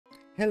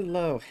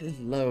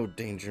Hello,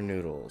 Danger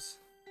Noodles.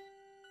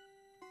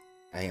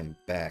 I am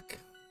back.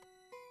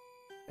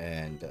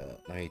 And,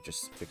 let me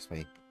just fix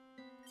my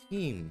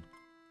team.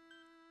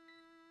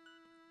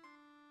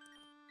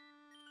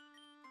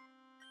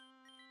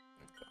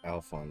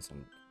 Alphonse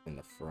in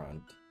the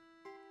front.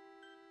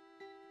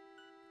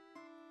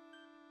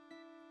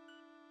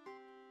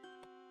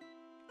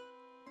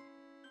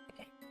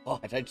 Oh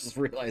my god, I just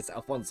realized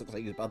Alphonse looks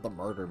like he's about to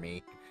murder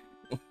me.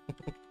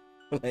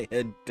 With my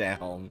head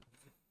down.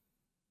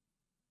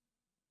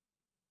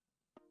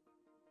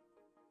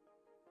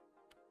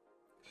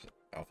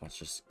 Alphonse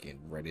just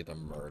getting ready to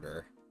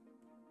murder.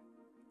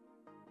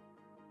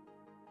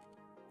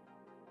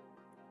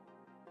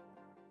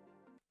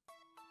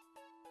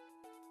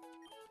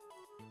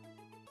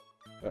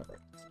 Alright.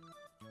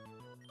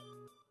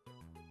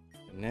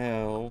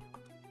 Now,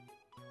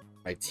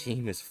 my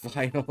team is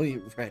finally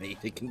ready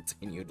to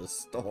continue the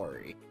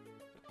story.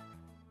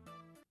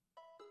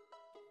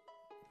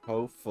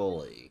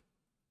 Hopefully.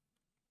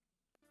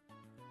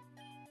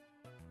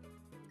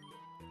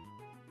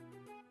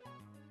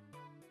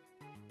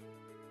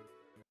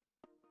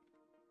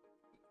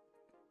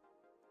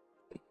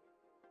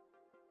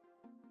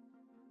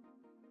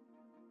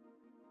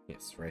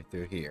 Yes, right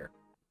through here.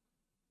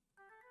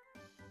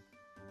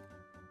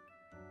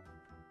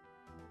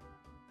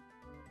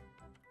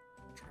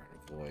 Trying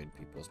to avoid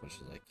people as much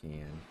as I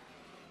can.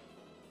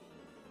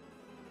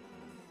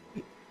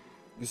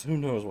 Because who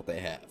knows what they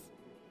have.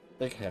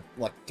 They can have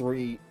like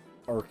 3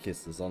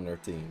 Arcuses on their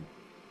team.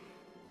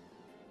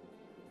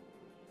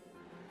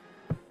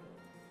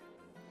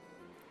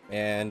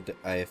 And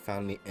I have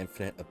found the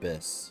infinite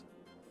abyss.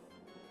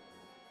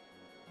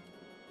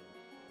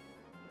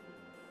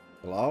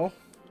 Hello?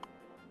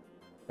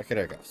 Okay,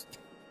 there it goes.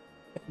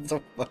 It's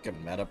a fucking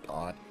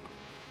metapod.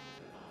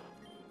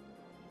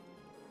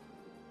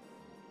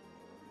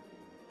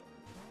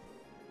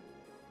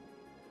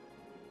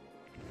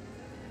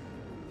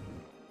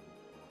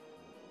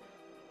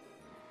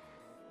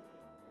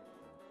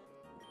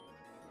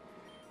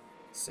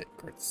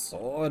 Sacred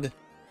sword.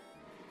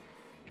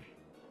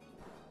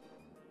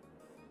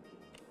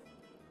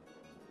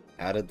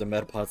 How did the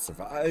metapod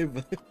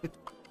survive?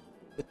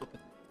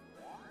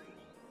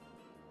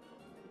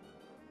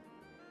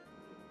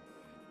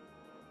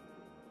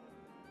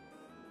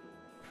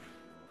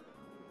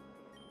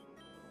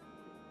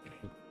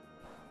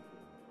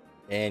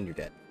 And you're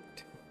dead.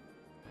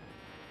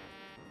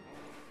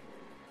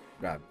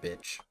 Ah,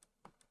 bitch.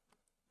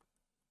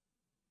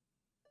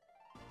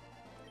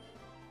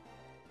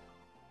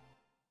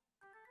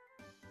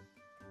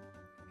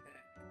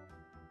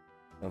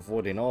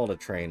 Avoiding all the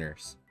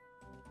trainers.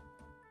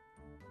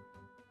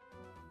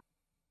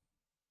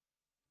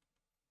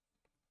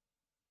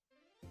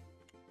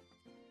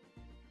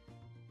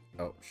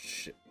 Oh,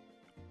 shit.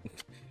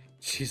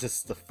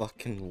 Jesus, the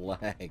fucking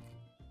lag.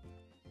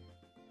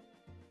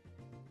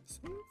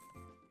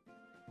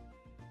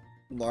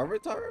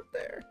 Larvitar up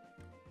there?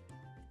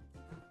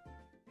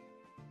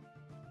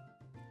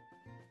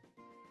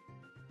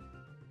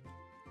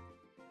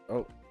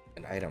 Oh,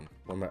 an item.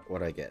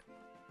 What'd I get?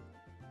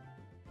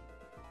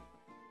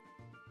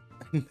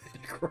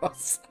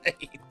 Cross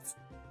sight.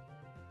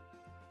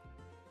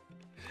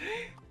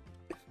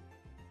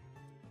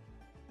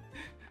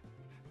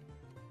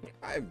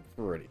 I'm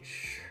pretty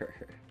sure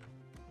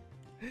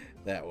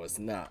that was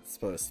not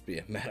supposed to be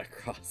a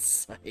Metacross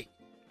site.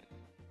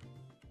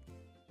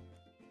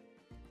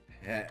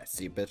 Yeah,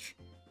 see, bitch.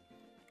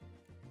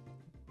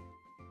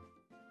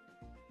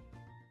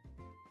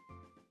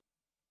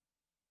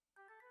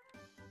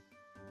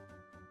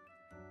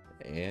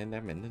 And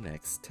I'm in the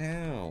next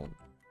town.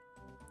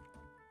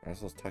 I'm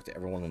supposed to talk to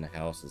everyone in the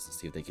houses to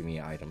see if they give me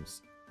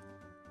items.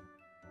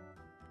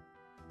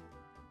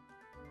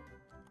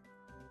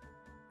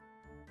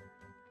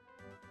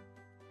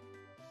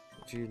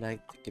 Would you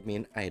like to give me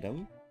an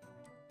item?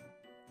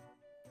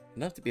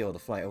 Enough to be able to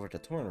fly over to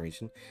Torrent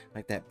region,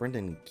 like that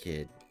Brendan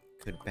kid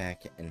could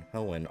back in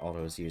Hoenn all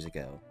those years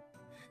ago.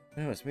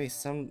 Who knows, maybe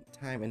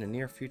sometime in the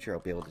near future I'll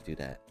be able to do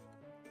that.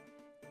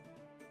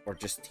 Or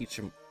just teach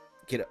him,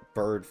 get a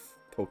bird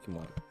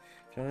Pokemon.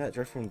 Do you know that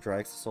Driftwood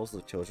drags the souls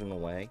of the children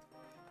away?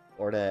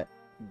 Or that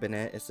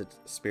Bennett is the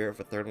spirit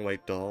of a third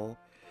white doll,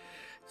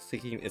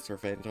 seeking its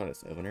revenge on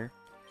its owner?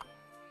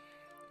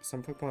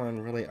 Some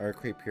Pokemon really are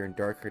creepier and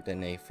darker than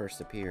they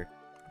first appear.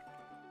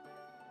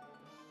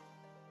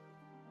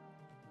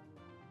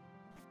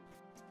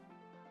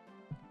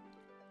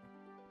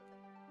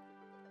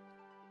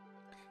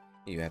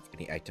 Do you have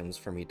any items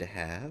for me to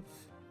have?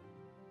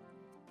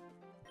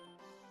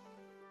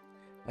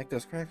 Like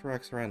those cracked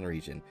rocks around the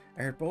region,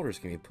 I heard boulders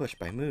can be pushed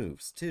by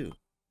moves, too.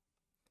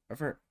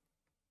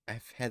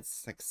 I've had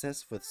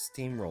success with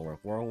Steamroller,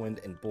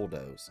 Whirlwind, and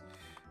Bulldoze,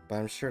 but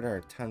I'm sure there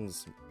are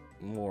tons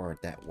more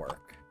that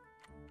work.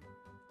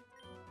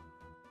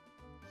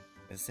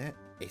 Is that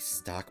a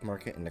stock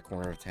market in the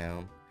corner of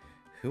town?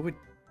 Who would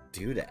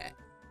do that?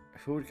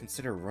 Who would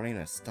consider running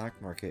a stock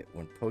market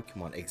when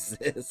Pokemon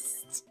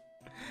exists?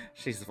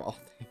 She's of all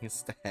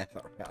things to have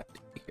around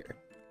here.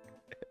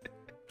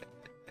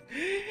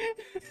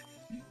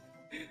 I'm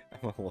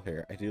a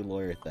lawyer. I do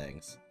lawyer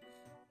things.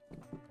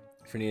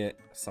 If we need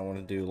someone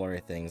to do lawyer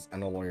things,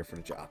 I'm a lawyer for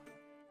the job.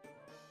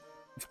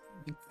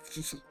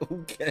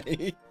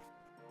 Okay.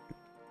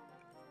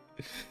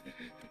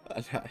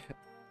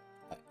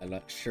 I'm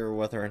not sure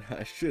whether or not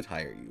I should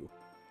hire you.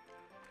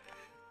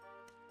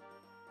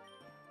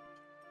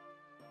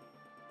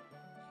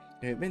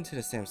 You've been to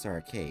the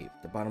Samsara Cave.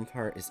 The bottom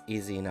part is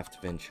easy enough to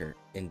venture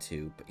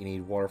into, but you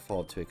need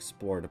waterfall to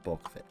explore the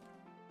bulk of it.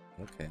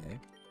 Okay.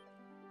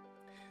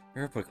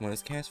 Your Pokemon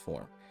is cast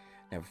form.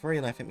 Now, before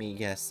you laugh at me,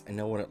 yes, I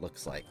know what it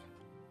looks like.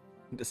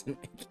 It doesn't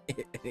make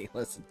it any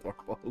less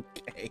adorable.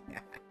 Okay.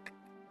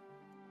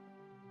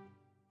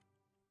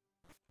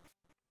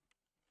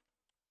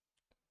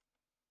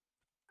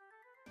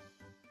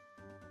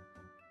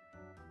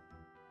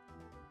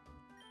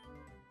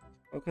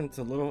 Welcome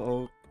to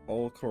little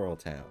old Coral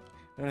Town.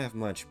 We don't have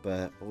much,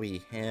 but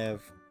we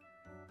have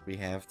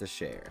to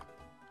share.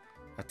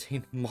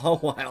 Obtain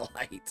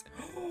Mawile-ite.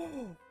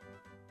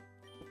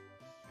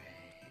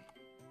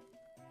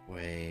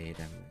 Wait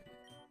a minute.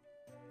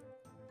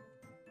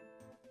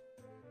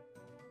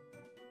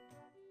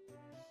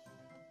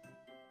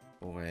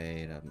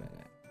 Wait a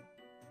minute.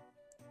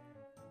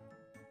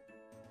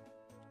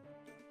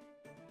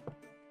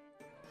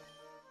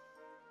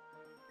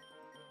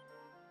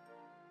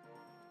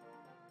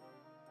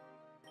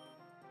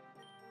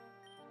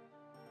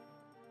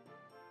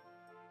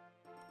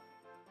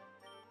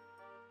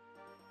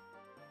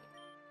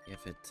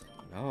 If it's a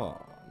nom,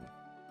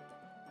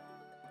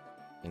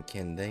 and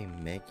can they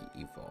make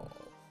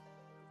evolve?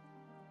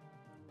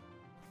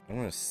 I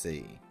want to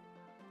see.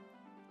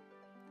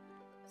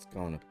 Let's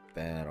go into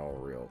battle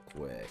real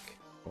quick.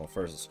 Well,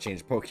 first let's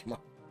change Pokemon.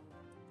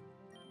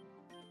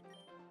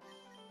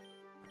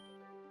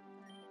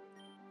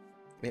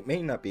 It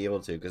may not be able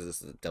to because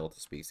this is a Delta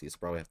species.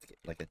 Probably have to get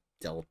like a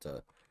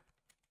Delta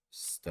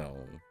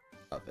stone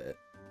of it.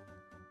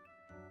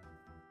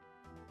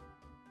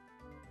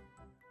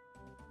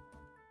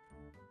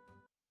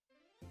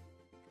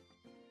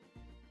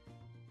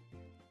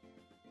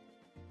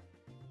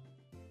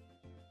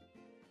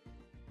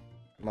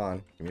 Come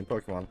on, give me a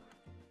Pokemon.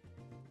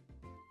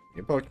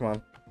 Give me a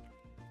Pokemon.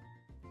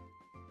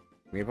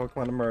 Give me a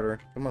Pokemon to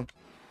murder. Come on.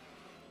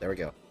 There we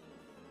go.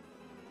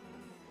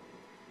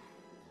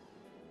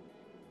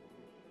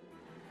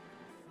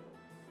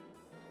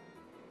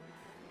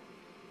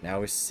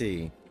 Now we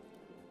see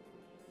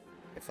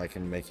if I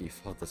can make you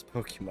fight this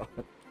Pokemon.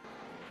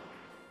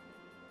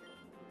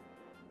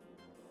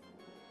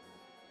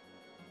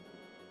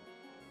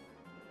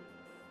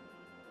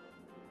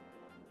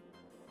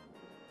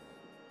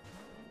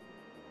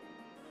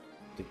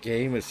 The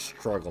game is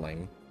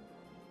struggling.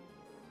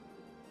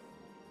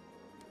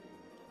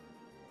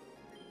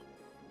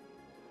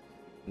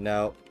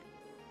 No.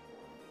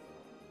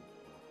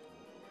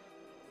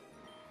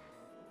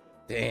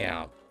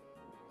 Damn.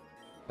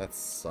 That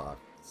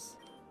sucks.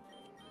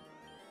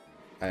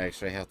 I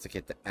actually have to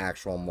get the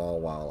actual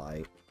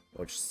Mawile-ite,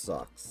 which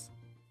sucks.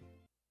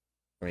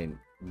 I mean,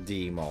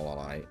 the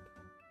Mawile-ite,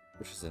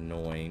 which is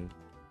annoying.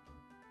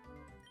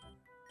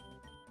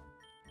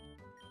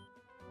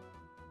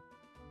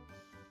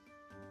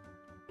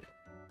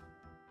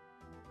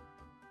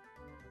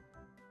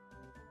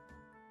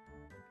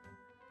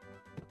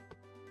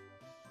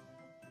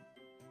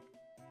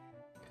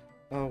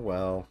 Oh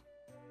well.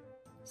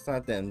 It's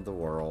not the end of the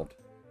world.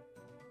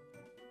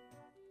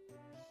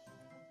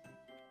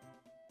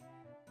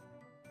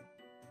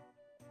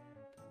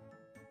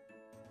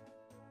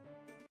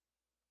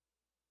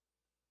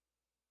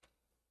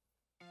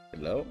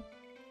 Hello?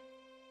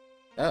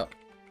 Oh.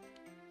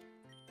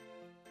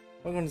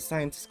 Welcome to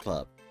Scientist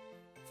Club.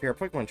 If you're a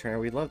Pokemon trainer,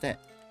 we'd love to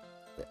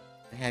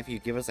have you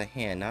give us a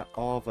hand. Not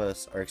all of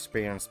us are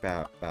experienced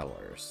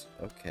battlers.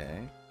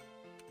 Okay.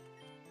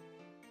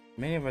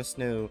 Many of us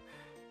knew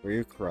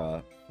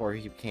Ryukura before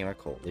he became a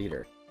cult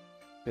leader.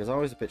 He was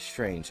always a bit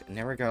strange and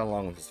never got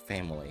along with his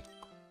family.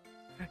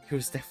 He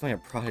was definitely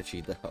a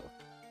prodigy, though.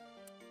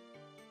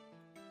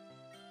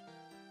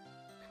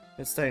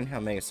 Been studying how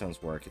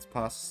Megastones work. It's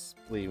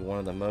possibly one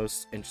of the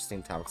most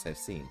interesting topics I've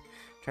seen.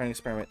 I'm trying to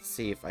experiment to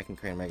see if I can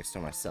create a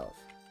Megastone myself.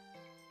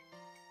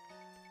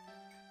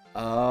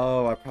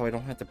 Oh, I probably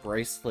don't have the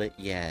bracelet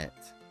yet.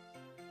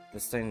 The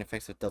studying the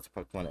effects of Delta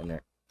Pokemon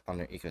on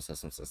their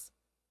ecosystems is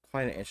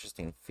quite an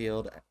interesting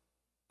field.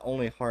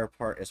 Only hard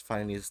part is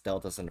finding these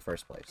deltas in the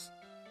first place.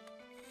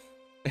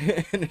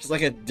 And there's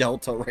like a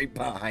delta right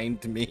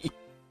behind me.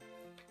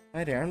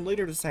 Hi there, I'm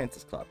leader of the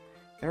Scientist Club.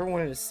 If you ever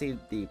wanted to see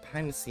the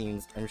behind the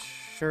scenes, I'm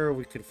sure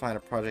we could find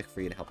a project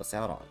for you to help us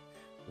out on.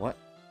 What?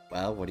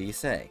 Well, what do you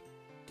say?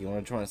 Do you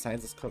want to join the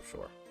Scientist Club?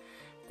 Sure.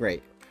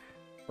 Great.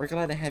 We're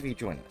glad to have you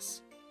join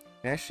us.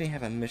 We actually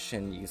have a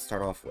mission you can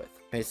start off with.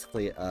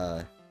 Basically,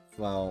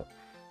 well,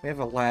 we have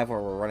a lab where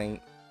we're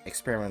running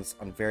experiments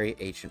on very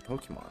ancient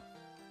Pokemon.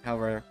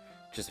 However,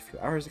 just a few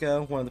hours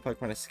ago, one of the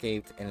Pokemon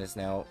escaped and is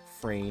now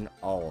freeing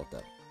all of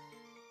them.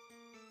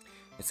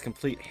 It's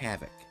complete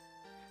havoc.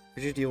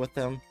 Could you deal with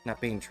them?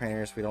 Not being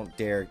trainers, we don't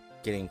dare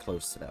getting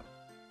close to them.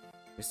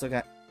 We still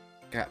got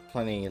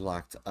plenty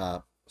locked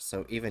up,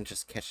 so even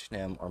just catching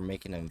him or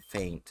making him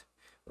faint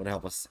would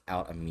help us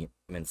out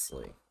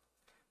immensely.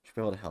 Should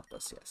be able to help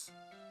us, yes.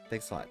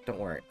 Thanks a lot. Don't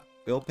worry.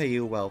 We'll pay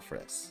you well for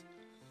this.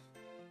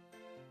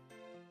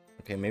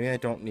 Okay, maybe I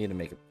don't need to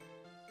make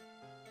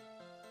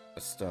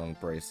a stone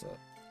bracelet.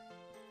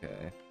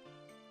 Okay.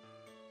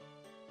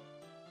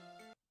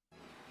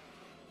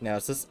 Now,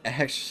 is this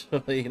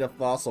actually the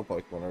fossil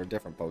Pokemon or a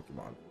different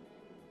Pokemon?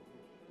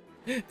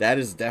 That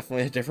is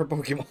definitely a different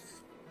Pokemon.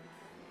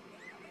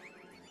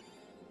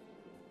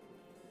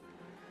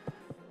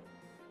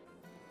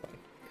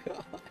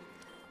 God.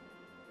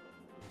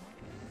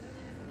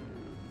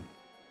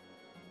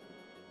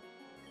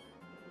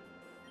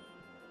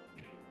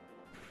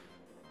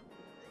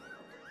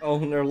 Oh,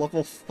 and they're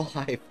level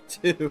 5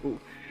 too.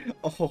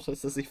 Oh,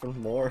 this is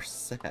even more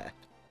sad.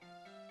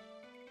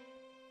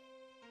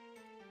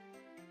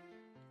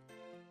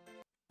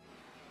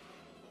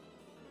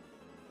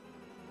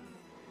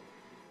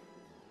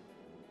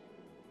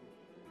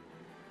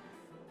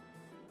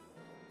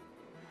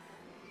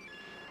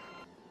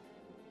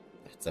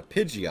 It's a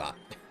Pidgeot.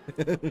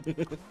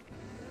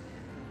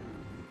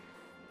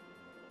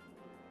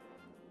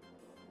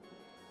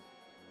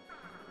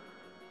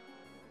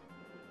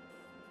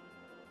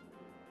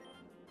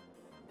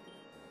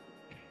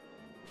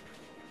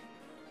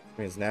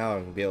 Means now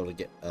I'm gonna be able to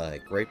get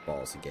Great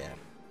Balls again.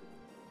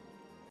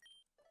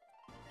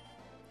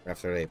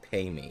 After they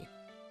pay me.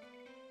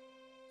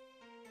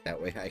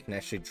 That way I can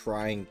actually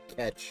try and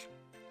catch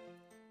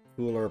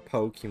cooler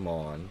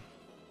Pokemon.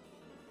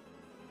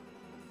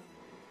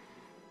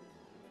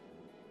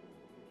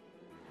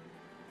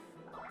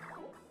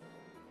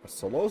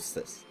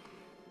 Solosis.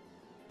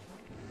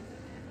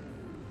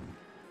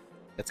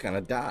 It's gonna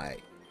die.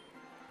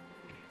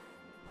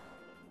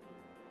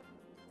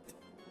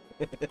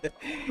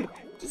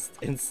 Just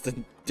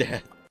instant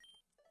death.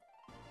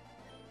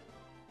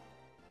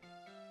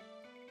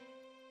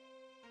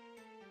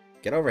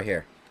 Get over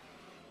here.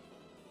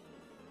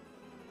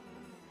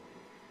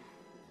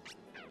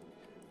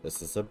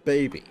 This is a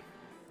baby.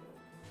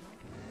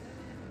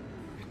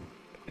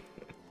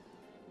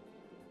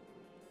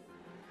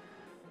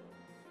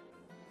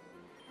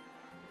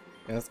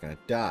 And it's gonna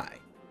die.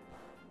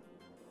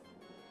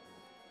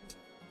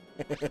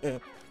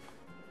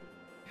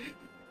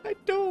 I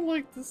don't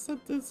like the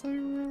sentence I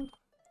wrote.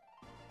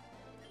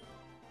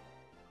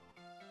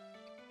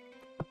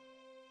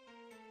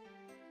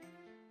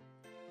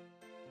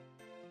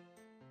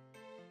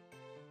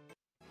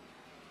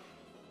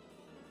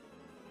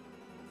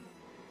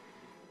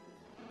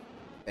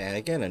 And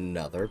again,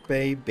 another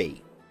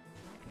baby.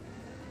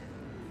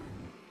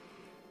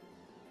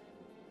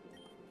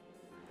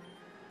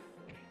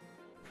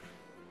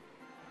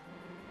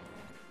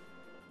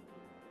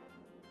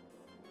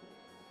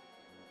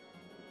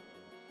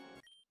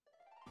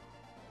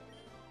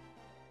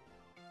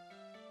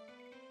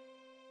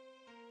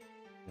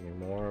 Any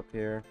more up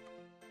here?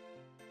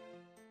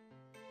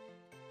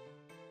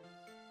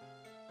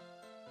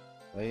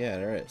 Oh yeah,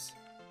 there is.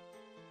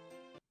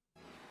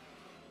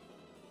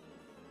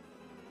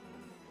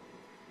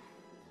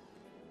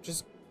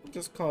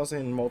 Just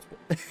causing multiple.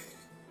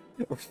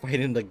 We're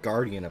fighting the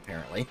Guardian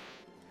apparently.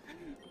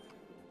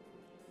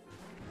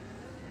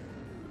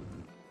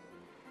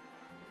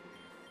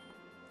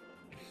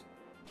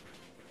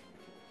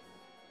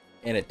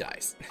 And it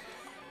dies.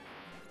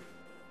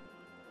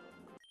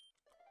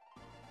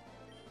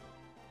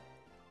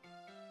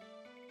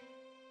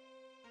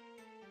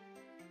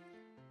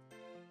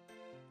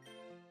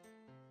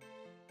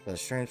 The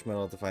strange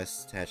metal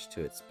device attached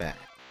to its back.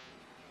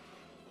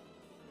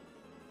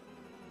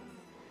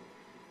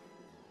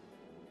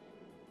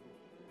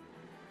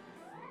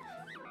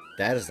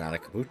 That is not a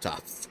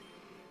Kabutops.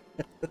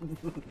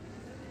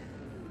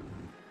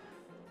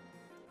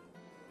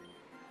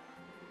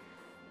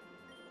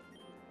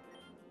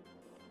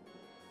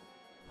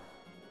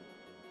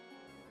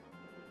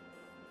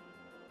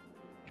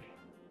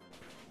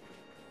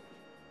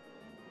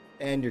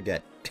 And you're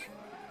dead.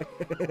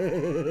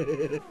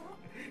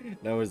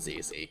 That was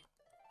easy.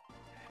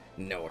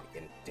 No one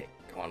can take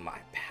on my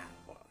path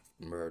of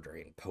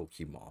murdering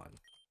Pokemon.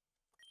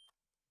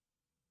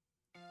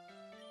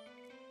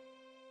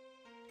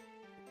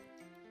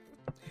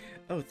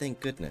 Oh, thank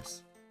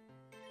goodness.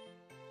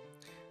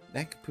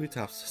 That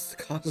Kabutops was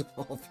the cause of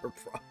all of her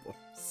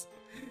problems.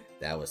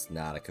 That was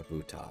not a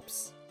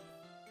Kabutops.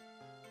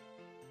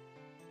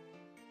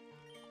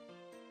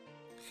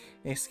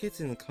 He escaped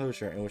an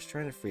enclosure and was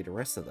trying to free the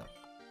rest of them.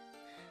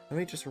 Let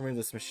me just remove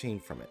this machine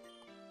from it.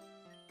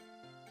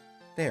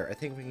 There, I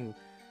think we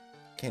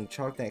can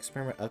chalk that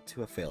experiment up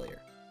to a failure.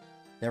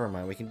 Never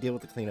mind, we can deal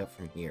with the cleanup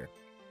from here.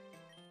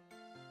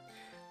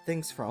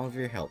 Thanks for all of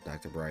your help,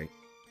 Dr. Bright.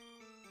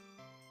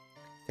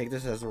 Take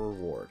this as a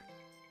reward.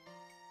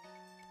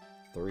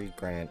 3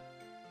 grand.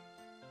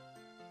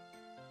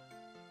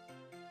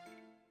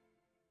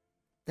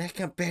 That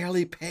can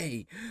barely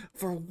pay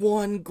for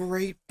 1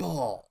 Great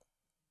Ball.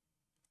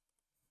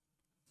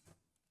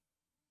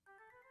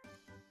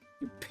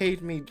 You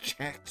paid me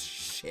jack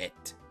shit.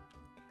 Shit.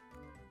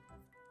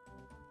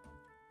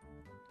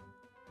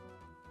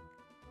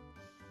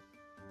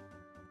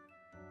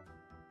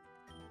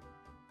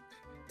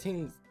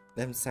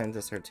 Them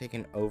scientists are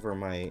taking over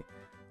my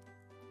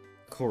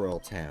coral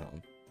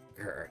town.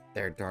 Grr,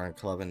 they're darn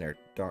club and they're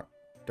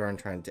darn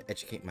trying to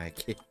educate my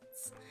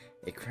kids.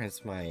 It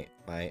cramps my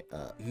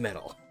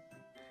metal.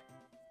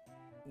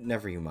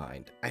 Never you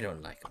mind. I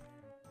don't like them.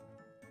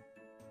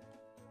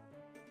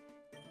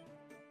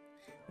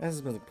 This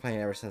has been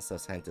playing ever since the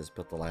scientists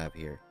built the lab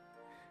here.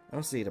 I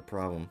don't see the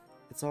problem.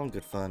 It's all in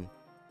good fun.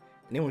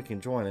 Anyone can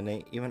join, and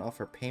they even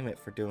offer payment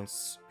for doing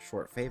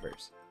short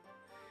favors.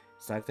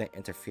 It's not going to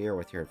interfere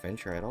with your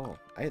adventure at all,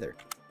 either.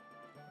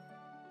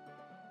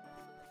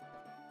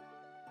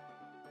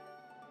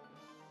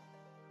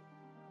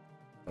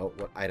 Oh,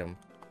 what item?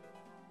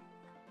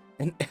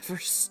 An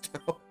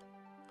Everstone!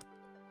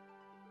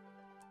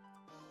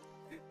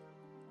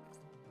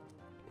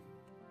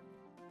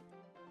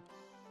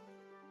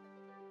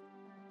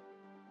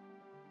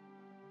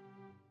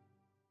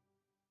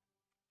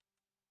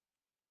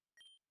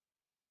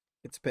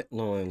 It's a bit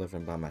lonely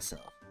living by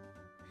myself.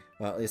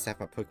 Well, at least I have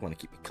my Pokemon to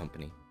keep me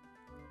company.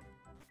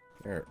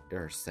 You're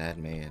a sad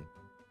man.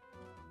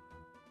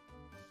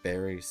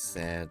 Very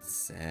sad,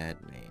 sad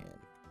man.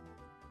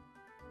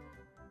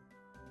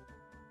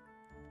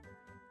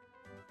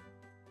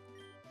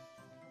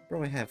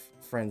 Probably have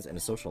friends and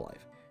a social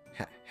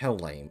life. Hell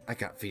lame. I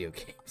got video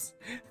games.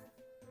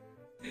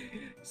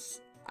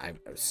 I'm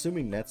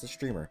assuming that's a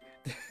streamer.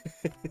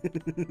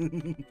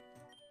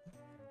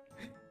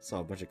 Saw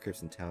a bunch of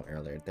creeps in town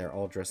earlier. They're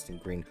all dressed in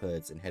green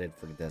hoods and headed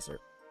for the desert.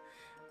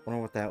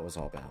 Wonder what that was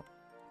all about.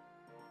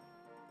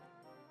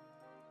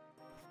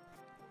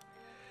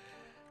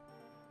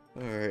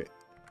 Alright.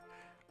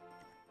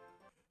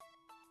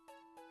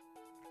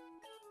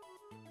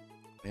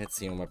 Let's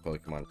see on my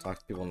Pokemon. Talk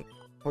to people in the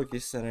Poke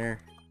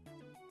Center.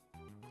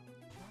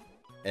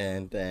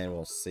 And then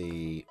we'll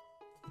see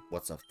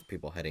what's up with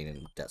people heading in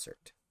the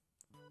desert.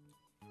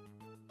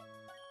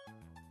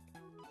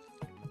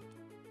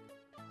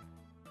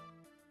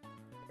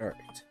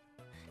 Alright.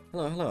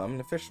 Hello, I'm an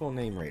official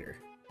name raider.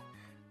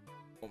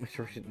 Want me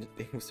to read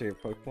the names of your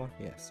Pokemon?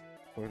 Yes.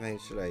 What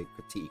things should I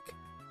critique?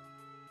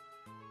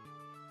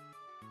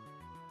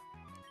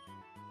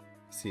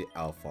 See,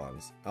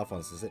 Alphonse.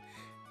 Alphonse, is it?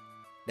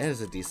 That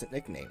is a decent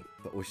nickname,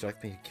 but would you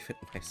like me to give it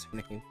a nicer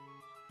name?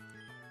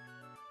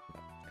 No,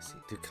 I see.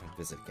 Do come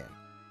visit again.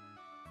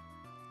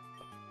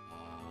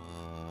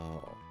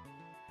 Oh.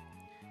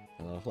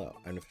 Hello.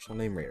 I'm an official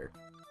name raider.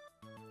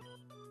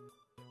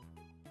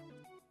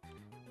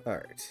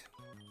 Alright.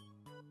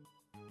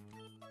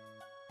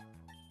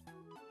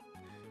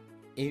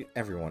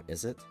 Everyone,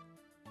 is it?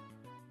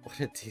 What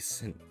a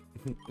decent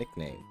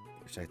nickname.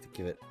 Wish I could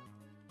give it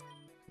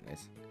a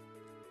nice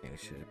name.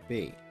 Should it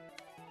be?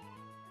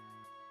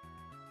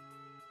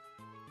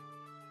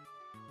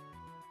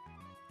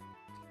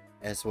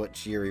 As what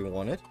Jiri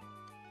wanted.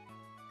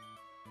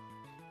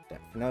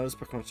 For now, this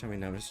Pokemon shall be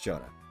known as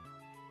Jonah.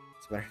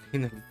 It's better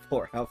name than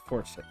before. How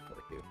fortunate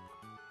for you.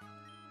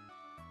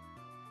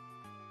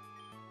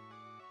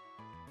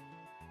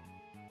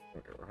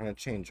 We're gonna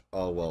change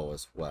Allwell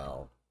as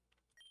well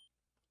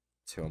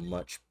to a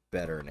much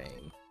better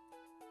name.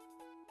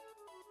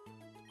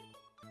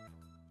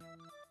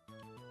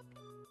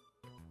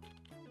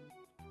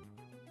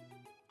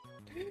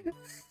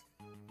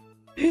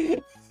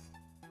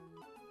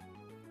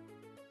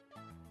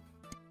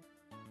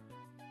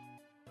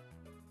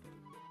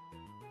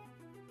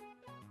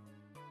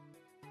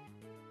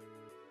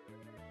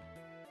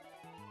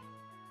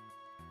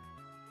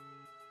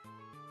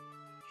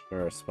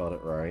 Sure, I spelled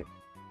it right.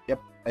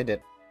 Yep, I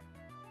did.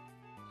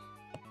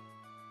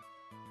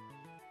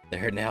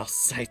 They're now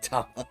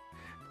Saitama.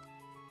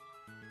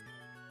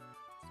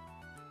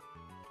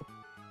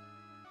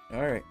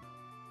 Alright.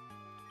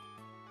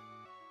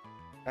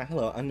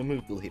 Hello, I'm the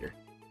move leader.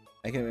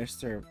 I can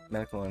administer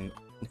medical and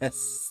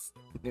Ness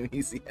new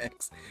Easy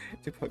X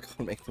to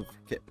Pokemon make them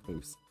forget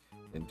moves.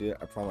 And do it,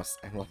 I promise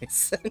I'm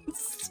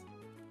licensed.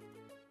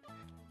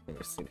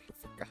 Never seen it,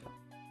 forgot.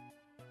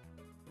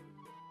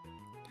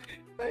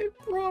 I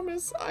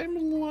promise I'm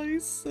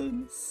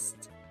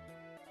licensed.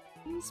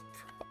 It's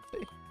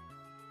probably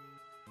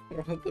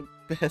one of the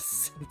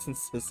best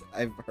sentences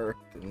I've heard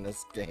in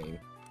this game.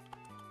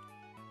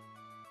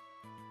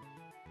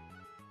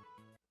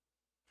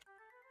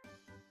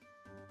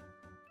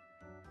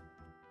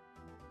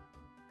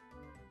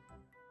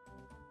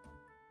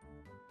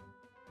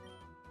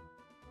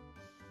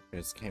 I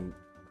just came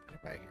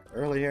by here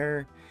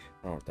earlier.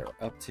 I don't know what they were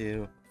up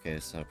to. Okay,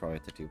 so I probably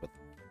have to do with.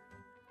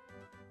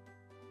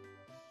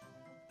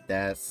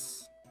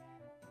 That's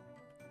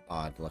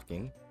odd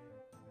looking.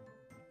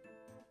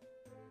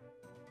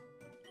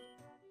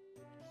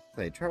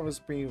 Hey, travelers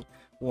be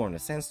warned, a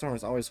sandstorm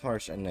is always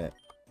harsh in the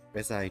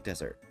Rezai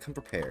Desert. Come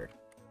prepared.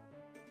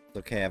 It's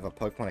okay, I have a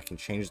Pokemon that can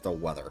change the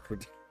weather.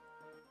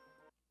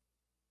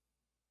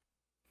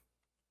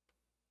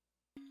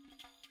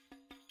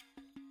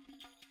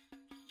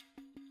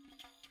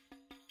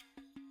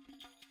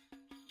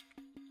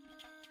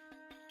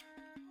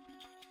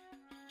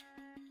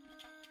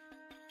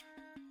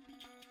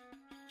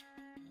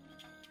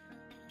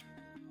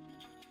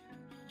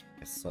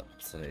 So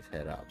they'd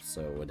head up.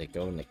 So would they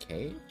go in the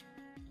cave?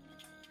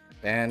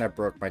 And I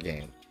broke my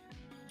game.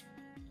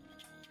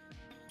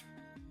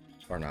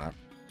 Or not.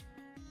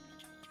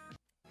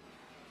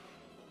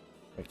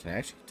 Wait, can I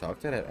actually talk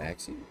to that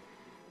Axie?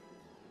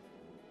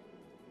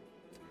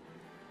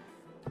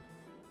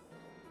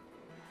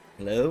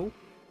 Hello?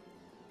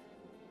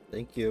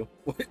 Thank you.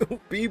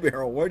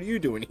 B-Barrel, what are you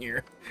doing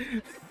here?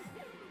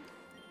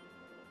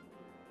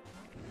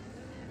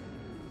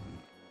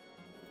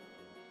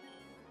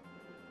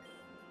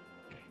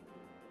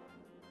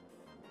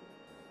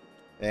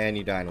 And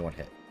you die in one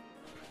hit.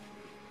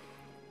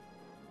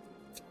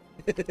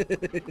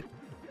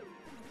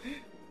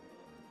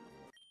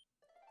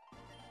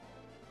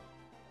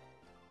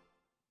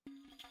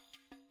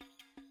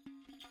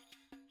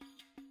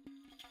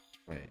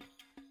 Wait.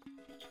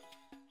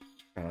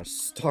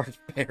 Starved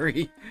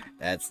berry.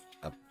 That's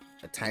a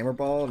timer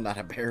ball, not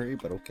a berry,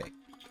 but okay.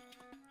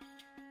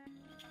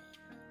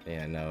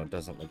 Yeah, no, it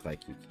doesn't look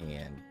like you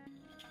can.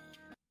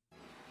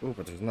 Ooh,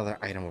 but there's another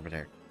item over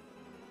there.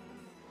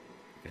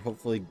 I can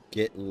hopefully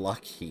get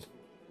lucky.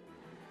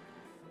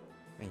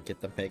 And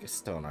get the Mega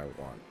Stone I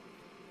want.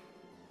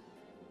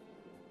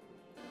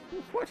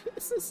 What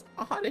is this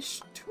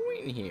oddish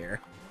doing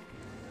here?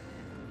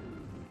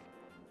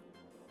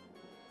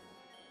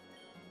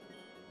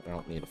 I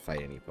don't need to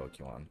fight any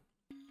Pokemon.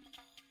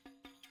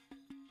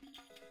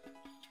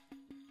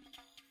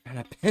 And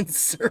a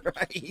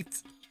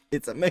Pincerite!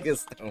 It's a Mega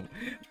Stone,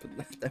 but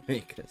not the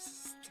Mega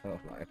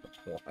Stone I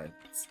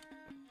want.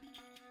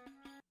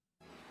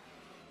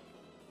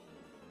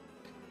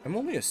 I'm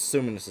only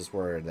assuming this is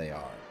where they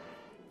are.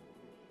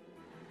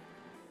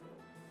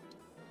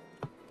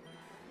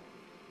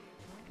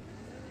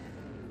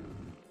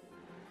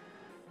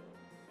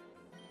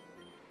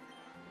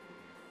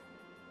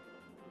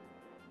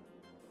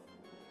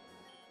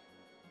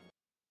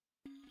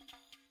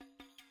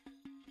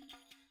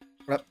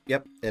 Oh,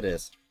 yep, it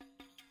is.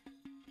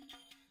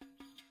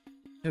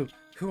 Who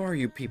are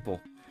you people?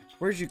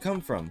 Where'd you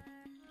come from?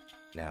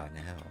 No,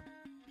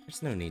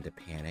 there's no need to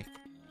panic.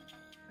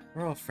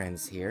 We're all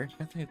friends here,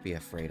 nothing to be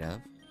afraid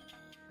of.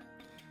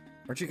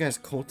 Aren't you guys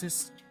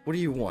cultists? What do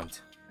you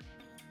want?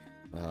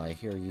 Well, I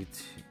hear you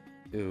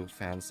two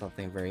found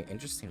something very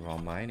interesting while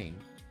mining.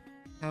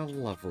 How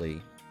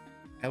lovely.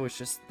 I was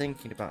just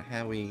thinking about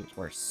how we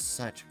were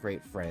such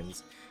great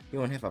friends. You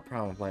won't have a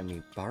problem letting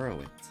me borrow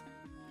it.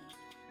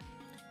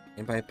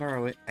 And by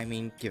borrow it, I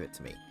mean give it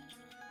to me.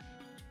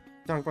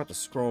 Talking about the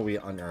scroll we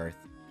unearthed,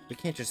 we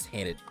can't just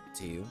hand it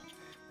to you.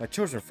 My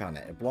children found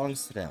it. It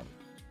belongs to them.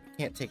 You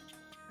can't take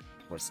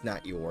what's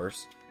not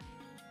yours.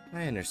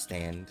 I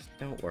understand.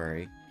 Don't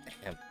worry.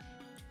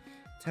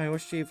 Tell me,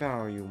 which do you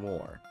value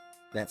more?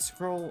 That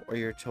scroll or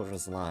your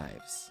children's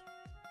lives?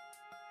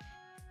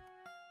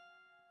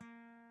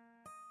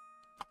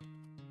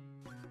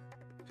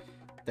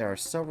 There are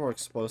several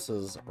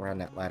explosives around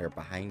that ladder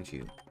behind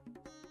you.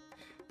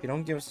 If you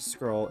don't give us a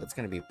scroll, it's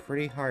going to be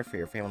pretty hard for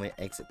your family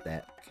to exit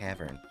that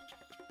cavern.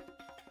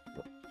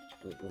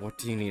 What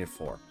do you need it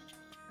for?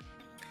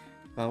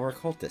 Well, we're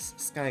cultists,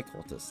 sky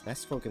cultists. That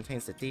scroll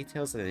contains the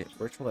details of the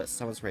ritual that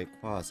summons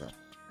Rayquaza.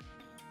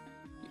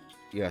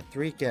 You have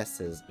 3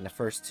 guesses, and the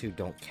first 2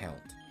 don't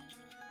count.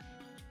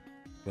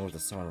 You want to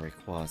summon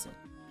Rayquaza.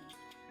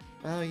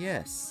 Oh,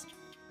 yes.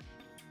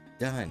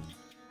 Done.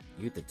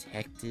 You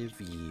detective,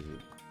 you.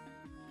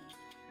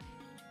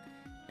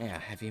 Now,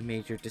 have you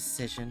made your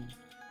decision?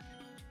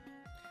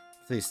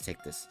 Please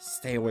take this.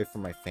 Stay away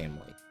from my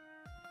family.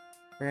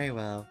 Very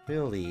well.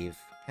 We'll leave.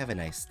 Have a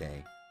nice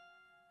day.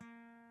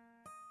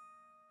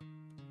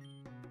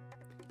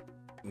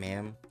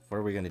 Ma'am, what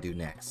are we going to do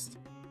next?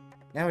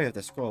 Now we have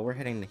the scroll. We're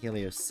heading to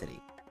Helios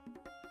City.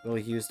 We'll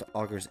use the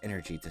Augur's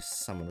energy to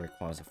summon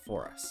Rayquaza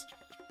for us.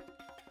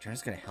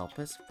 John's going to help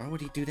us? Why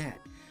would he do that?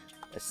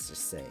 Let's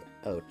just say,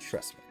 oh,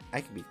 trust me. I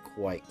can be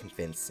quite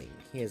convincing.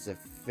 He has a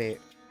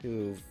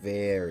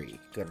very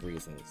good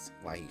reasons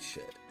why he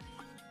should.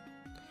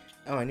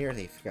 Oh, I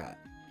nearly forgot.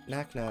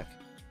 Knock, knock.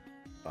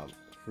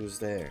 Who's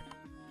there?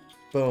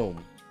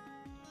 Boom.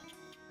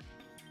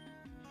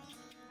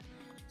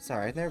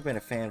 Sorry, I've never been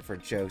a fan for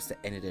jokes that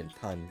ended in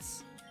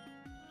puns.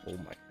 Oh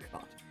my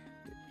god.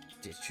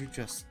 Did you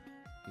just...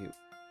 You...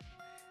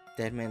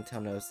 Dead man tell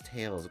no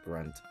tales,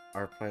 Grunt.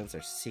 Our plans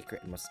are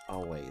secret and must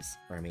always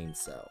remain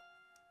so.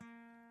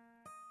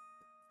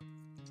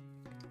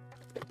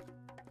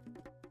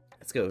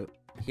 Let's go.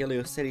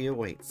 Helios City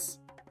awaits.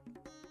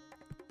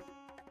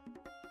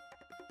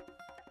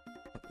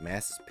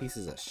 Mass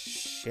pieces of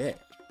shit.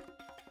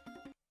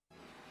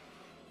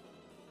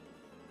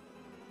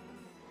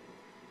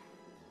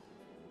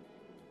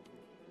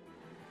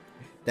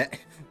 That...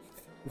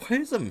 What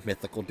is a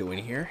mythical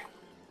doing here?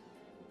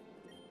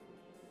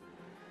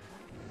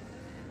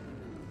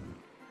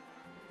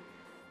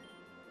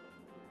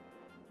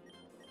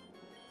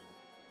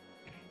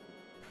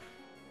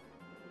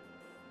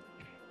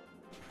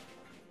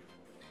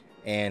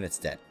 And it's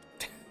dead.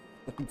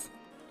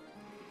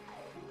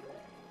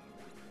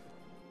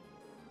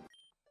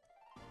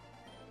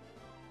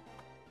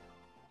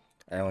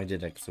 I only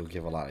did it because it would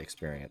give a lot of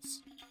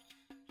experience.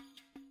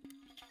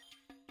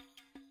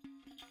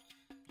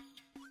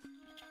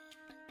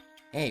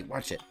 Hey,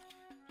 watch it!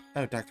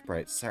 Oh, Dr.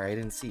 Bright, sorry I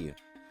didn't see you.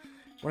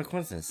 What a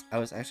coincidence, I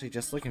was actually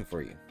just looking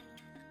for you.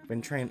 I've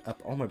been training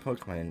up all my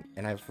Pokemon,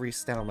 and I've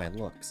restyled my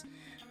looks.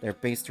 They're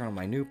based around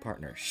my new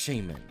partner,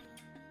 Shaman.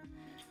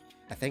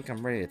 I think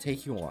I'm ready to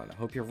take you on. I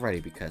hope you're ready,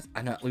 because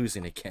I'm not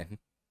losing again.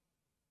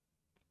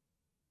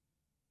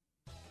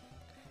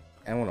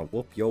 I want to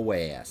whoop your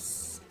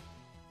ass.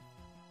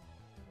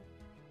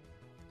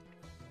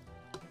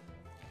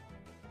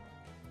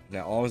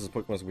 Now, all of his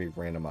Pokemon's going to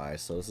be randomized,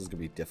 so this is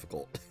going to be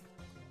difficult.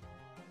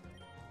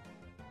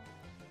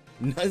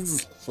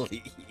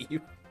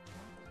 Nuzleaf.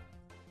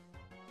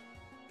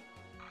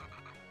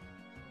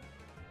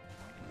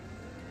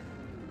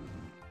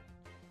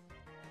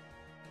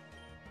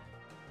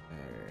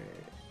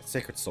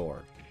 Sacred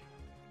Sword.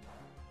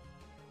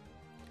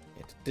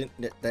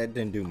 That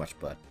didn't do much,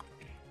 but.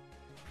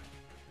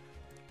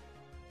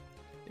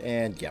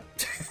 And yep.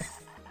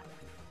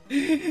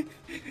 That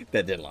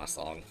didn't last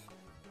long.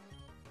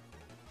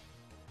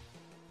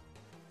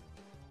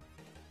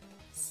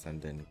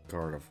 Send in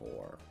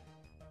Gardevoir.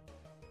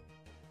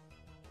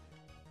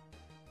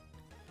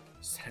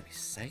 So that'd be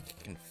Psychic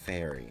and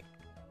Fairy.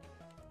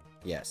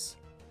 Yes.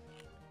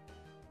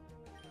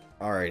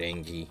 Alright,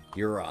 Angie,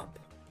 you're up.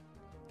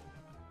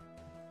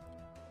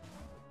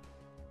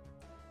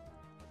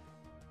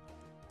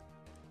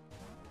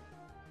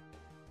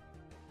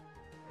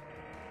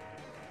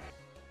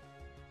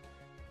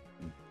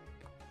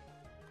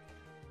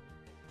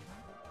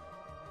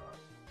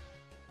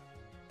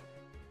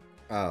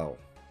 Oh.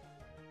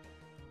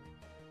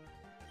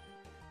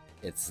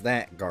 It's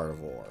that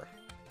Gardevoir.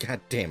 God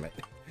damn it.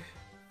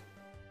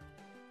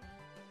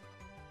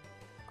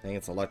 I think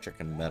it's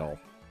electric and metal.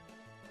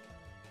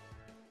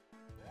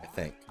 I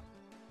think.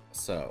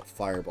 So,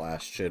 Fire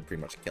Blast should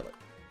pretty much kill it.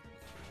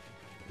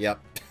 Yep.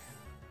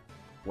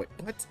 Wait,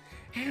 what?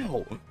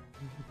 How?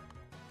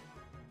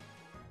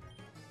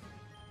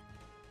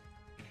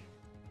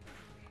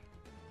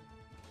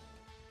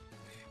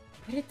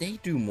 Why did they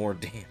do more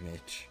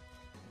damage?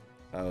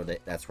 Oh,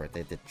 that's right,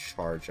 they did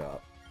charge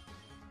up.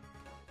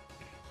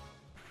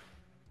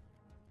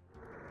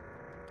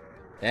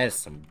 That is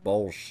some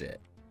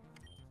bullshit.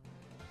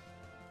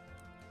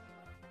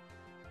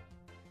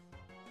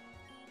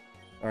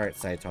 Alright,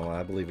 Saitama,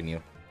 I believe in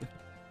you.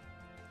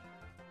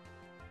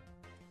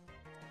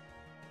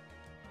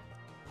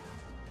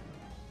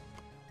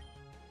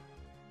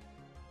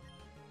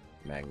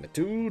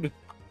 Magnitude.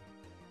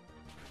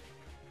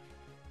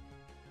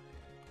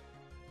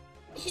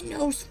 He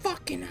knows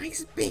fucking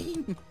Ice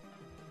Beam.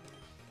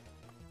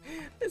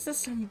 This is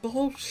some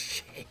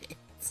bullshit.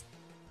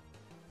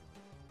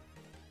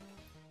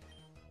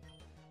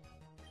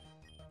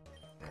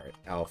 Alright,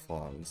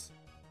 Alphonse.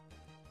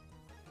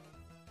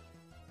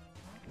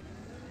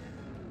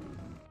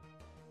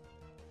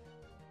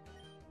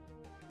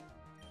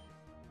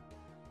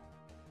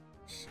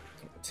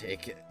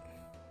 Take it.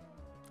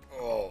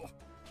 Oh.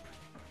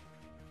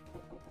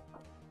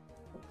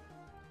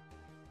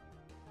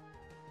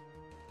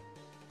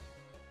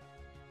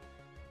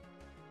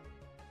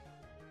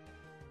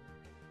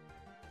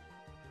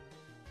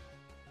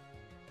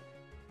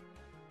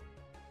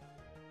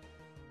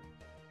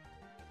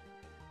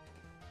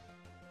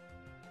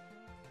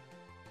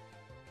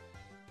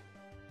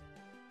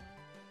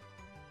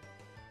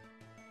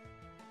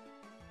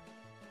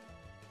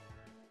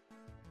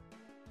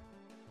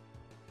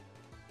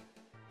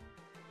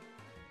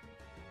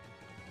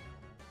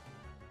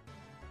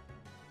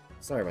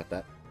 Sorry about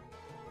that.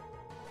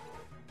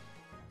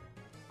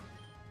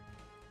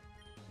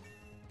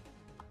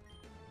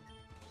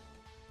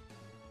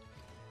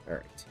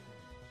 Alright.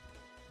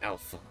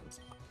 Alphonse.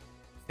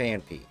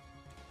 Phanpy.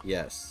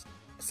 Yes.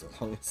 As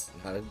long as it's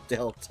not a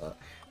Delta,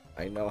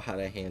 I know how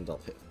to handle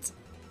it.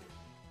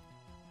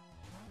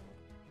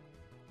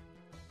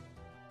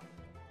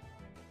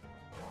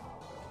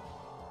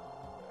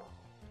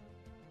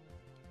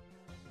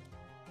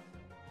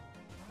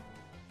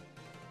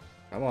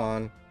 Come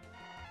on.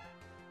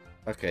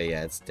 Okay,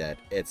 yeah, it's dead.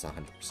 It's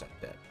 100%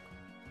 dead.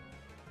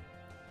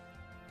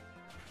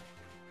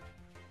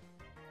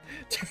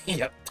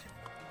 Yep.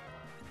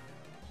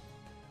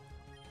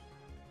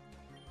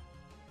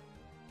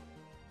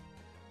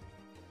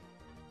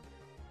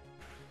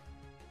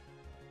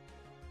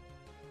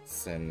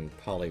 Send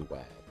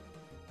Poliwag.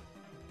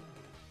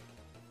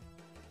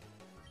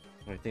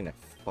 The only thing that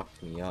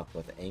fucked me up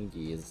with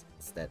Angie is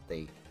that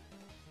they...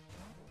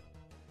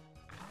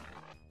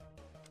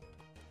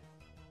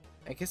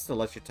 I guess the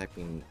electric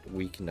typing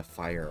weakened the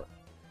fire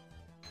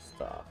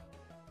stuff.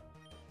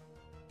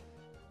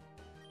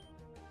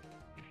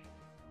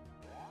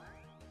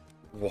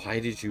 Why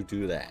did you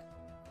do that?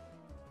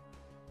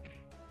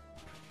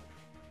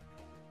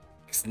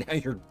 Because now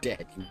you're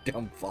dead, you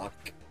dumb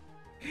fuck.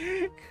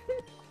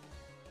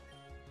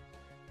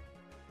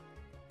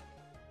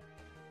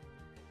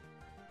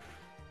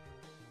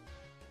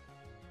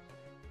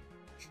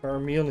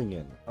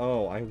 Charmeleon.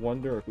 Oh, I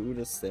wonder who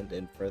to send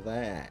in for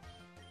that.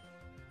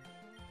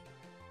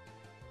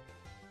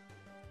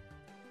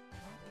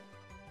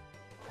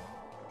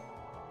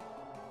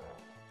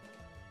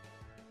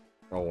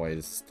 Oh wait,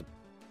 this is the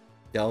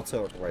Delta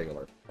or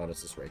regular? Oh,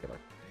 this is regular.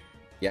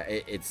 Yeah,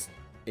 it's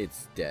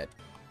dead.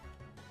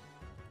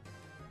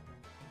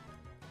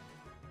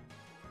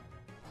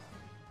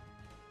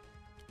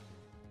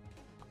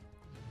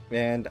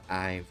 And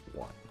I've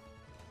won.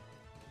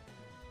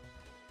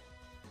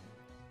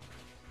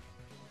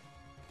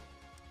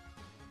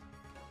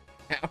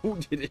 How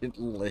did it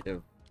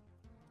live?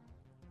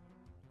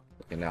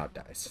 Okay, now it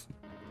dies.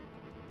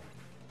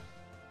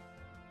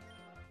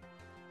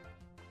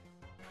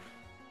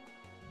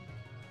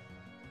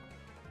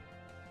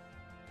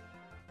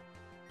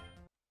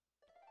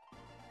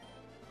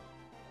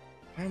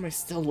 Why am I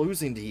still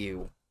losing to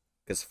you?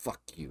 Because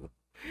fuck you.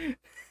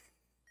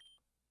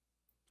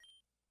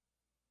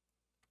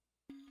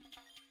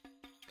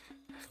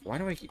 Why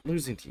do I keep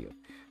losing to you?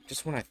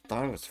 Just when I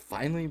thought I was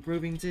finally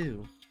improving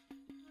too.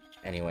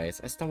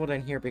 Anyways, I stumbled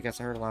in here because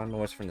I heard a loud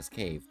noise from this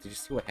cave. Did you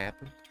see what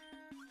happened?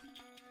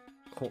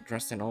 Cult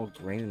dressed in all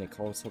green and they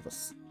call himself the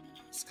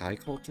Sky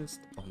Cultist?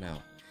 Oh no.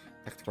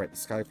 That's right, the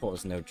Sky Cult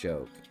is no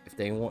joke. If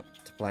they want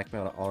to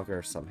blackmail the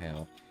Augur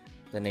somehow,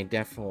 then they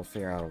definitely will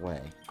figure out a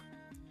way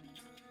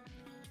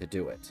to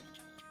do it.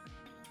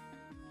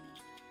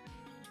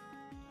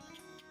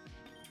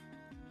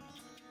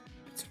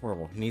 It's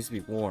horrible. He needs to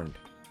be warned.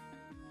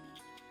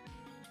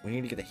 We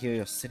need to get to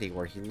Helios City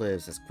where he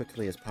lives as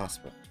quickly as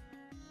possible.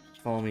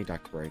 Follow me,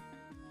 Dr. Bright.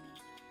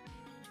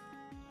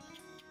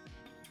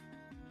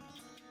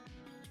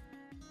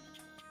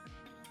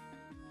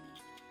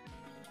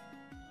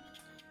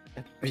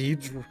 A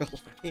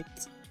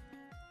Beedrillite?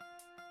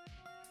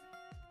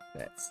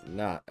 That's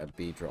not a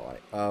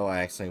Beedrillite. Oh, I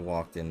accidentally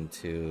walked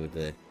into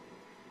the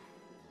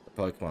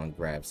Pokemon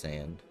grab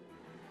sand.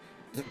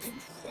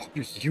 What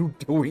are you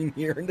doing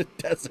here in the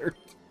desert?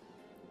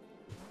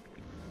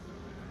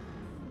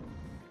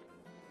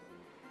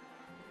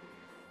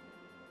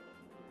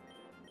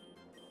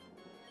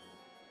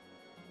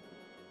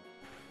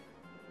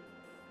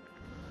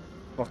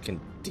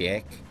 Fucking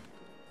dick.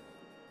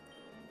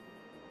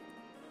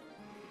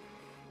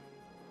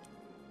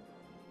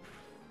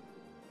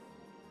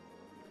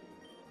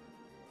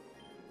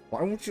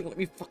 Why won't you let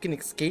me fucking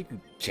escape, you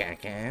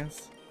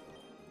jackass?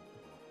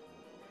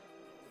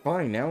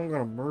 Fine, now I'm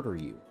gonna murder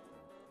you.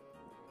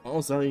 I'm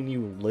almost letting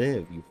you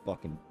live, you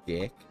fucking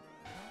dick.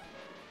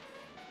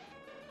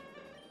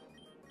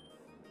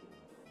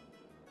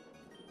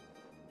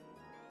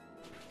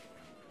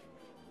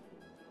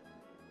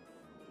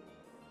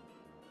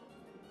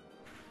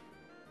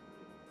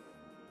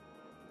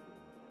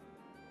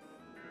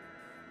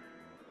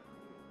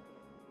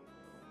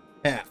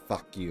 Ah,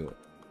 fuck you.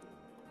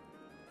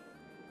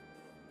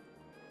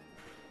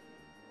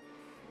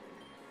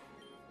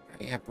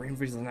 Yeah, Brain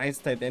Freeze is an ice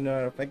type. They're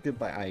not affected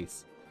by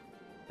ice.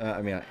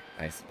 I mean,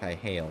 ice by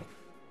hail.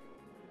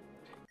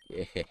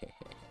 Yeah.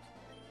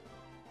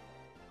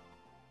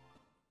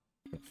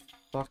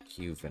 Fuck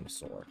you,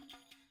 Venusaur.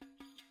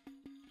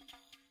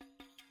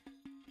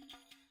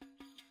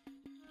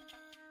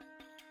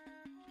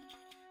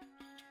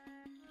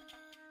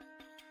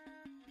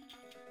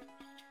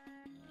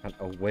 And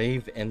a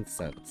wave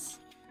incense.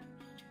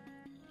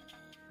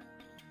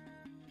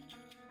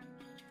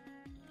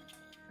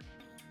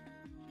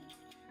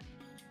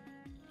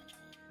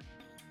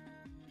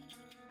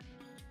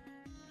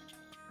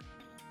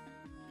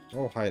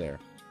 Oh, hi there.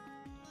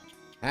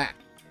 Ah!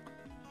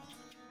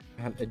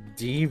 And a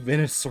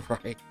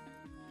D-Venusaurite.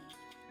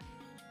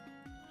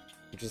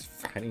 I'm just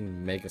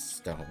finding Mega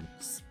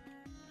Stones.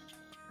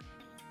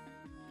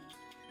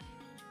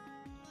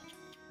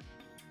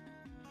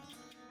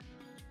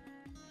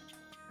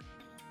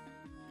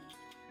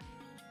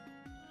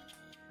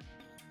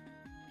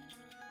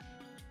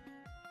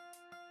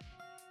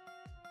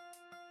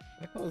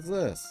 What the hell is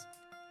this?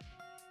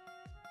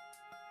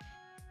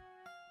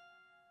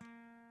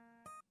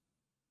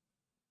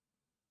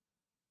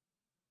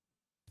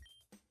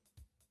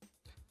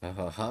 Ho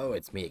ho ho,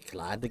 it's me,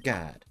 Clyde the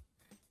Guide.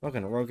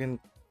 Welcome to Rogan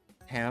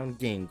Town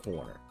Game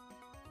Corner.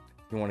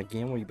 If you want a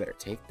gamble, you better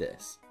take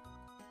this.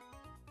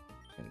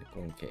 And the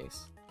coin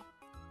case.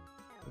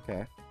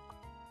 Okay.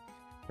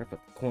 Rip the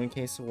coin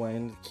case away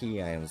into the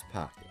key item's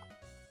pocket.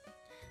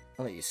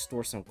 I'll let you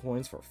store some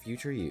coins for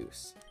future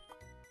use.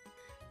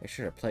 Make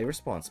sure to play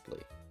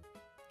responsibly.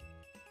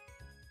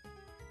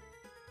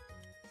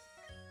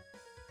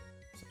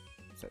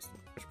 So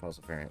which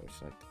puzzle variant would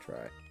you like to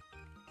try?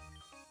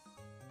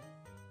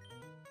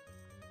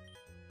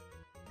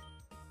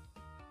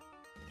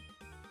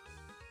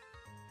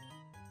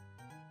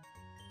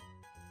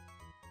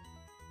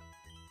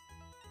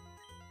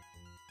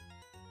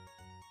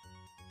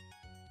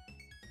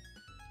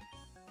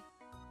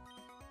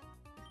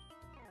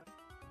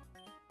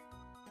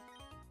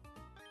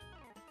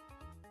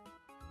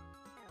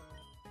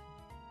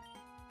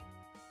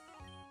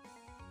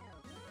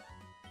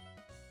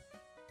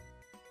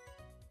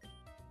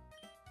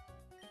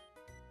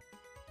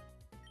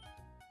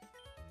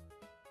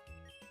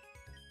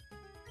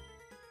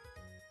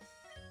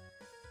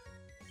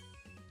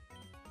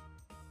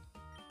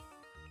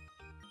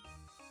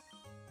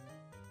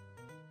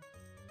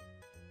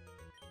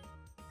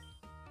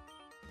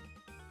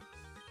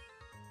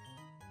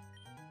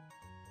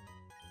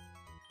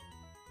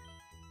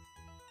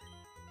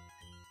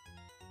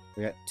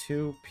 We got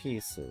 2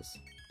 pieces.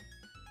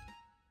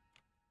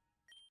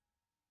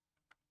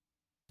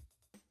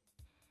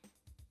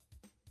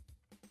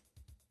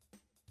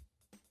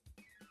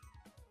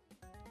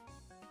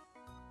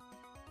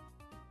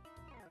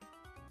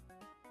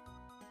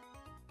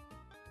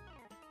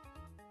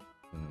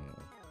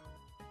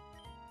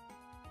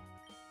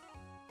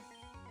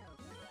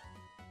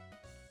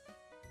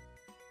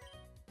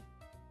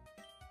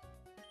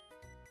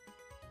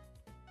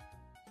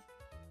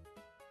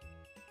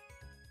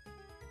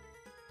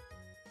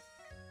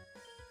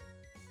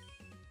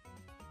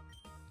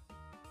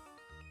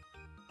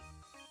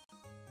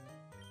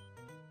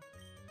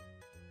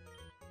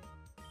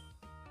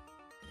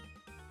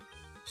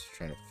 Just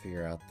trying to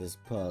figure out this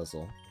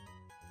puzzle.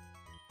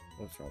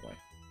 What's wrong way?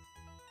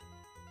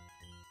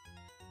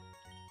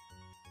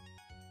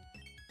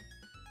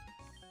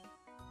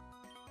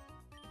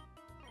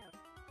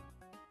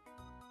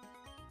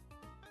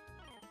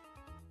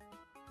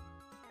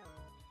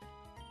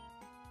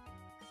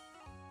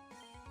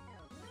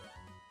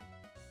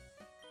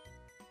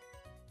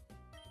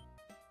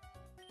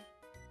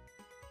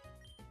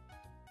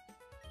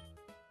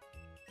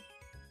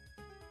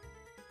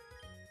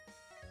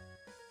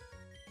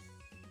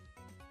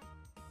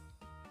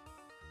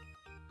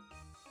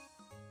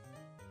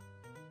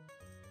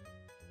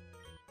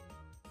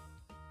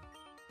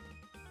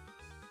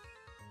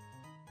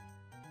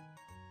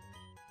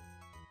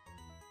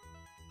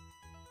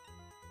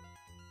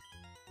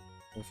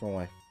 What's wrong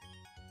way?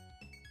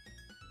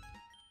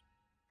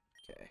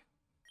 Okay.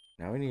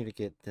 Now we need to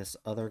get this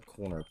other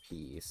corner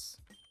piece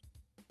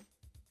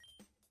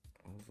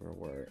over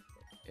where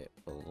it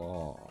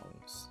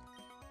belongs.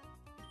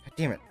 God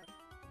damn it!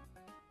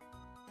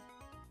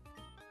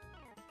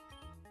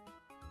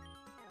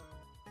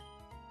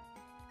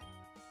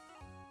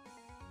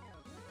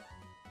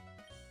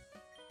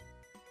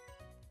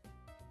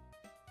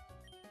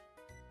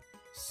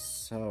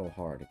 So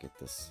hard to get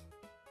this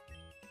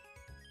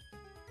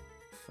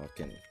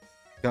fucking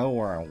go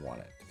where I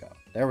want it to go.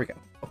 There we go.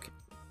 Okay.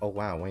 Oh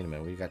wow, wait a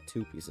minute. We got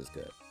 2 pieces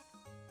good.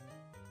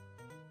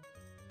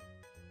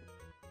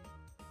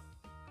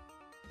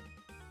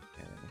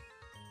 Okay.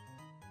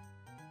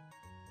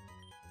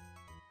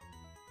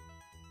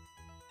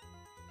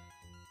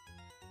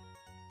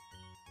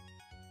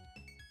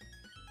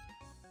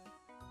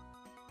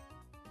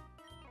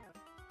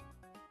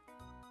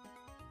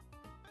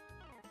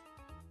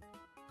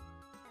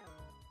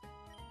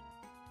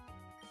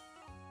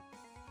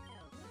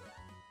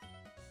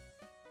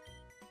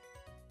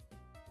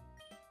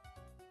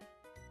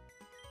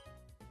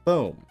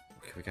 Boom.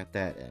 Okay, we got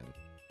that in.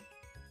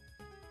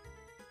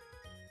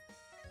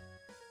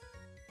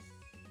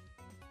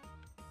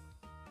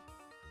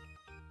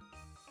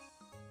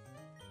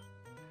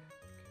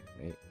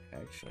 Okay, wait.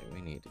 Actually,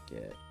 we need to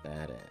get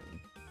that in.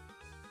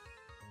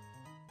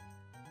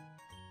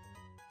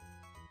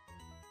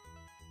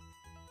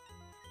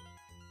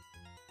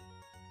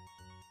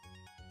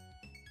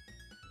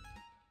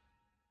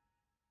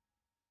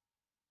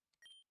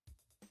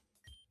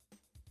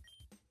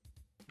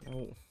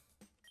 No.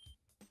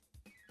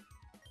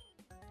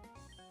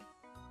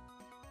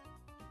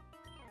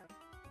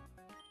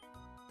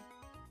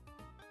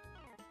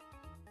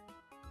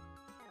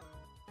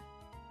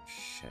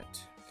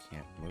 Shit.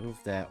 Can't move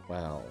that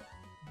well.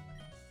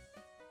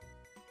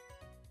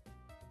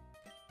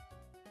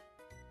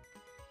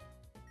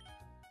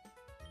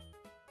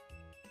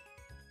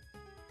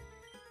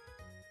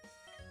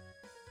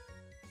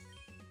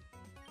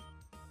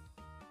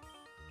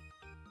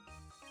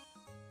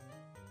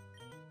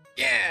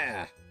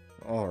 Yeah!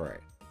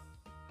 Alright.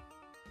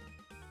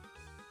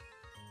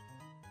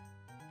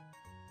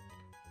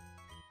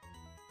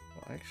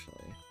 Well, actually,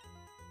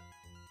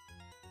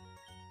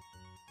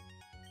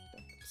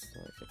 looks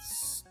like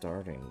it's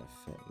starting to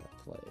fit into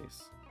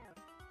place.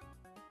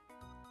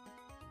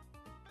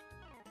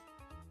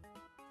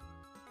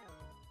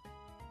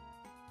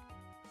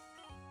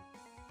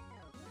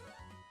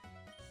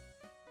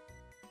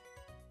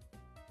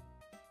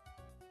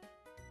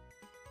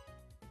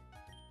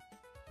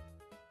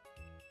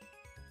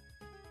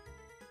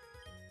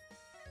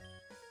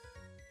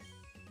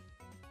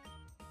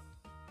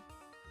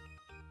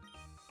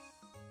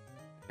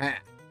 Ah!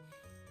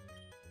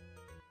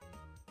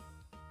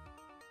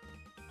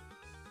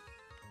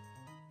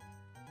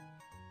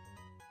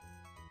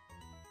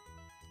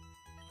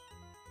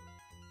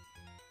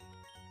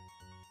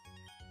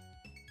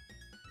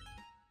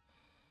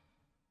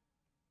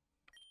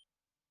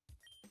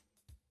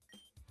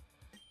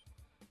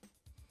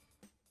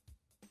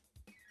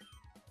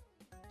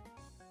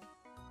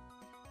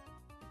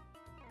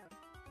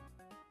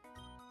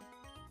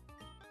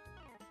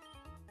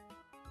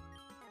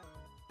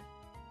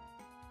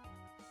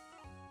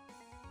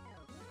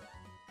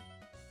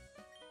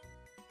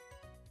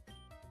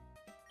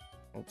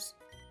 Oops.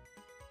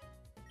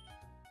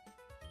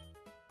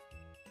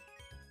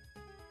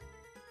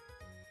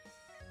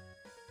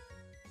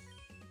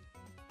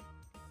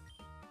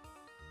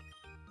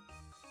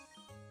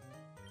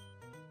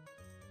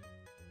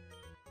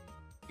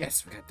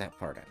 Yes, we got that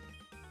part out.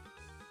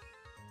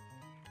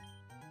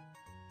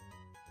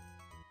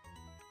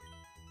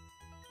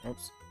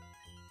 Oops.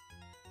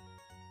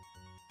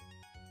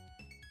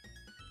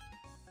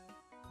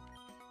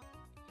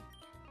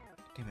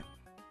 Damn it.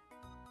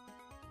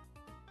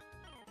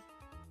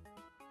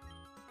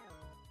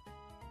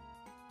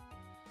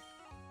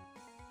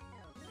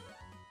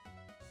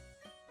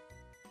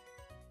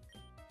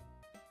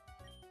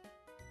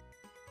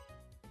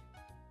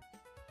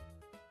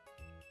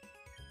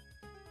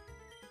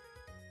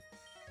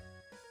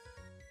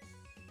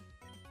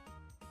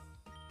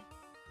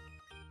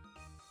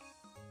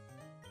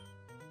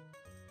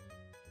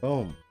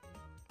 Boom.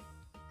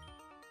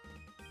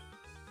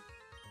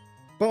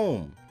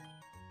 Boom.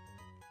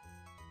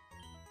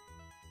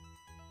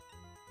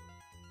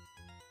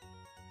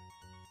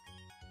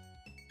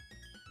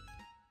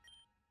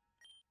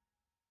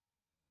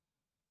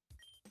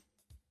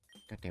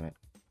 God damn it.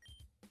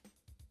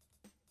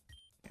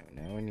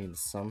 Now we need to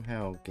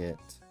somehow get...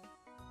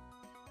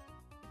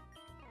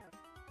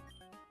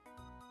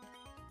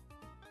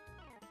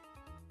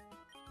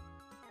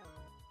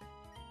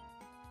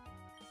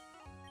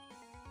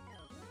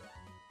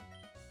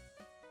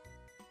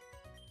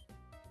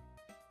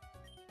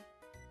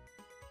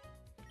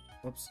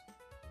 Whoops.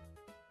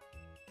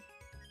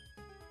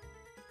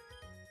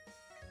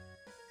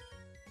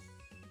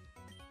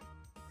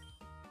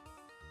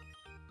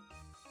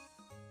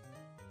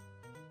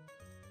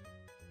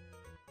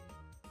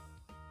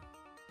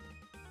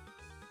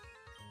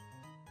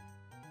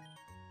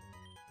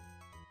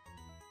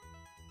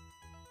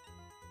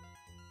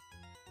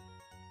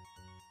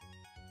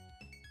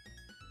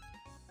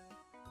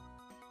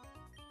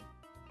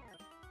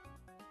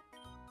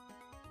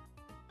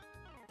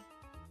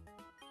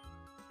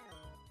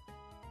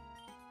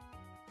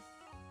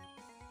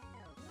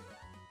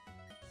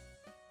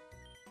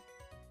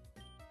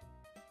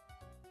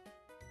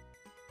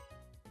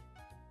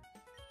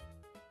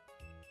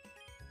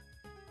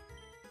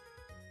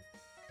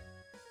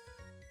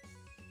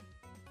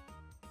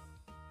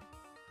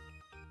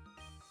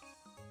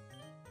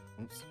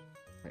 Oops.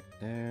 Right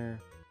there.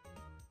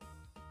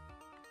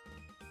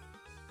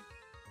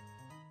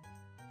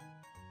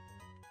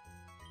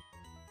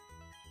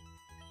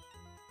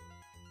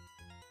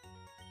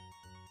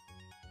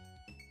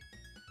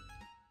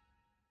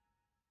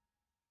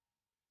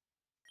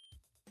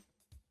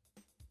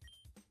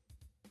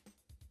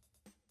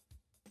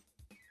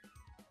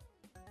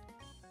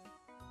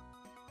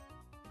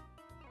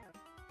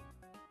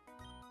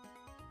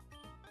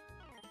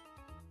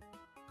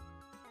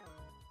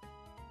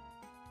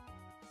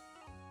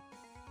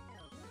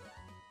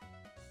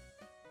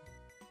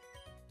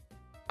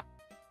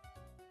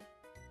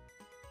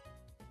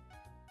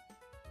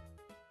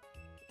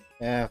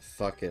 Ah,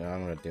 fuck it.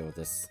 I'm gonna deal with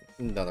this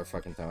another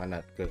fucking time. I'm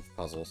not good at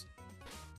puzzles.